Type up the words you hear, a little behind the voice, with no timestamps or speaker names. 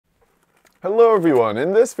Hello everyone,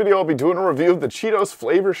 in this video I'll be doing a review of the Cheetos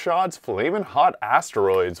Flavor Shots Flamin' Hot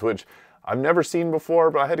Asteroids, which I've never seen before,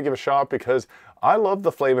 but I had to give a shot because I love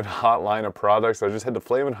the Flamin' Hot line of products. I just had the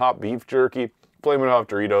Flamin' Hot Beef Jerky, Flamin' Hot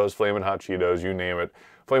Doritos, Flamin' Hot Cheetos, you name it,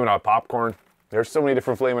 Flamin' Hot Popcorn. There's so many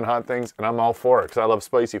different Flamin' Hot things, and I'm all for it because I love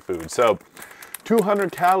spicy food. So,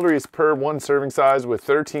 200 calories per one serving size with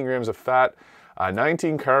 13 grams of fat,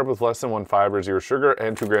 19 carb with less than 1 fiber, 0 sugar,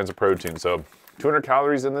 and 2 grams of protein. So 200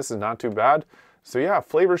 calories in this is not too bad. So yeah,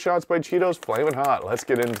 Flavor Shots by Cheetos, Flamin' Hot. Let's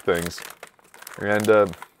get into things. And they're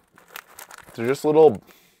just little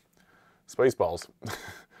spice balls.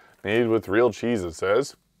 Made with real cheese, it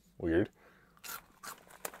says. Weird.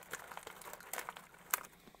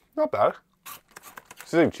 Not bad.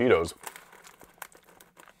 It's like Cheetos.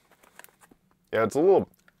 Yeah, it's a little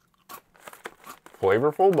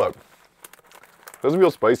flavorful, but it doesn't feel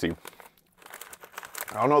spicy.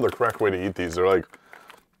 I don't know the correct way to eat these. They're like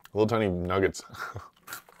little tiny nuggets.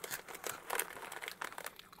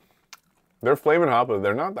 They're Flamin' Hot, but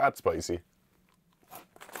they're not that spicy.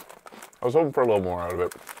 I was hoping for a little more out of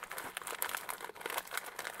it.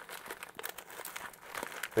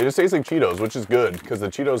 They just taste like Cheetos, which is good, because the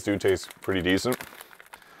Cheetos do taste pretty decent.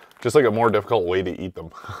 Just like a more difficult way to eat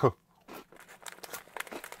them.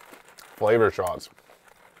 Flavor Shots.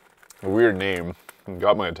 A weird name.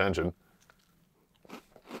 Got my attention.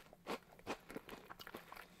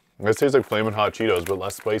 This tastes like Flamin' Hot Cheetos, but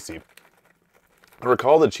less spicy. I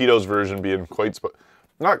recall the Cheetos version being quite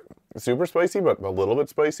not super spicy, but a little bit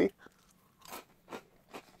spicy.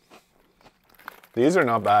 These are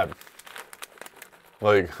not bad.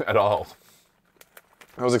 Like, at all.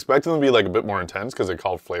 I was expecting them to be like a bit more intense because they're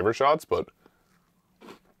called Flavor Shots, but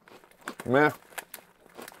meh.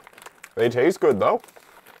 They taste good though.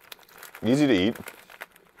 Easy to eat.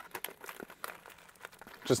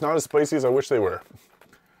 Just not as spicy as I wish they were.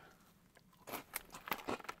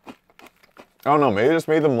 I don't know, maybe I just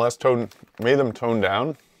made them toned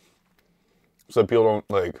down so that people don't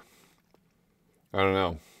like, I don't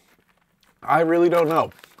know. I really don't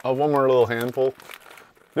know. I'll have one more little handful.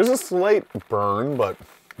 There's a slight burn, but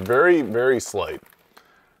very, very slight.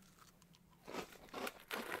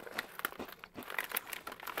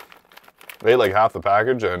 I ate like half the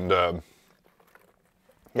package and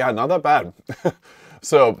yeah, not that bad.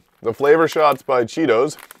 So, the Flavor Shots by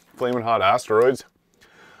Cheetos, Flamin' Hot Asteroids.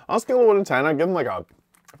 On a scale of 1 to 10, I'd give them like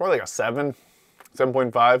probably like a 7,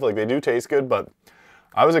 7.5. Like, they do taste good, but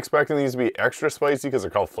I was expecting these to be extra spicy because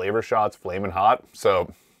they're called Flavor Shots, Flamin' Hot.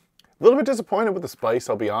 So, a little bit disappointed with the spice,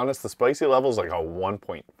 I'll be honest. The spicy level is like a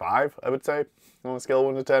 1.5, I would say, on a scale of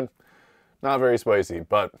 1 to 10. Not very spicy,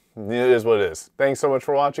 but it is what it is. Thanks so much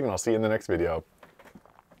for watching, and I'll see you in the next video.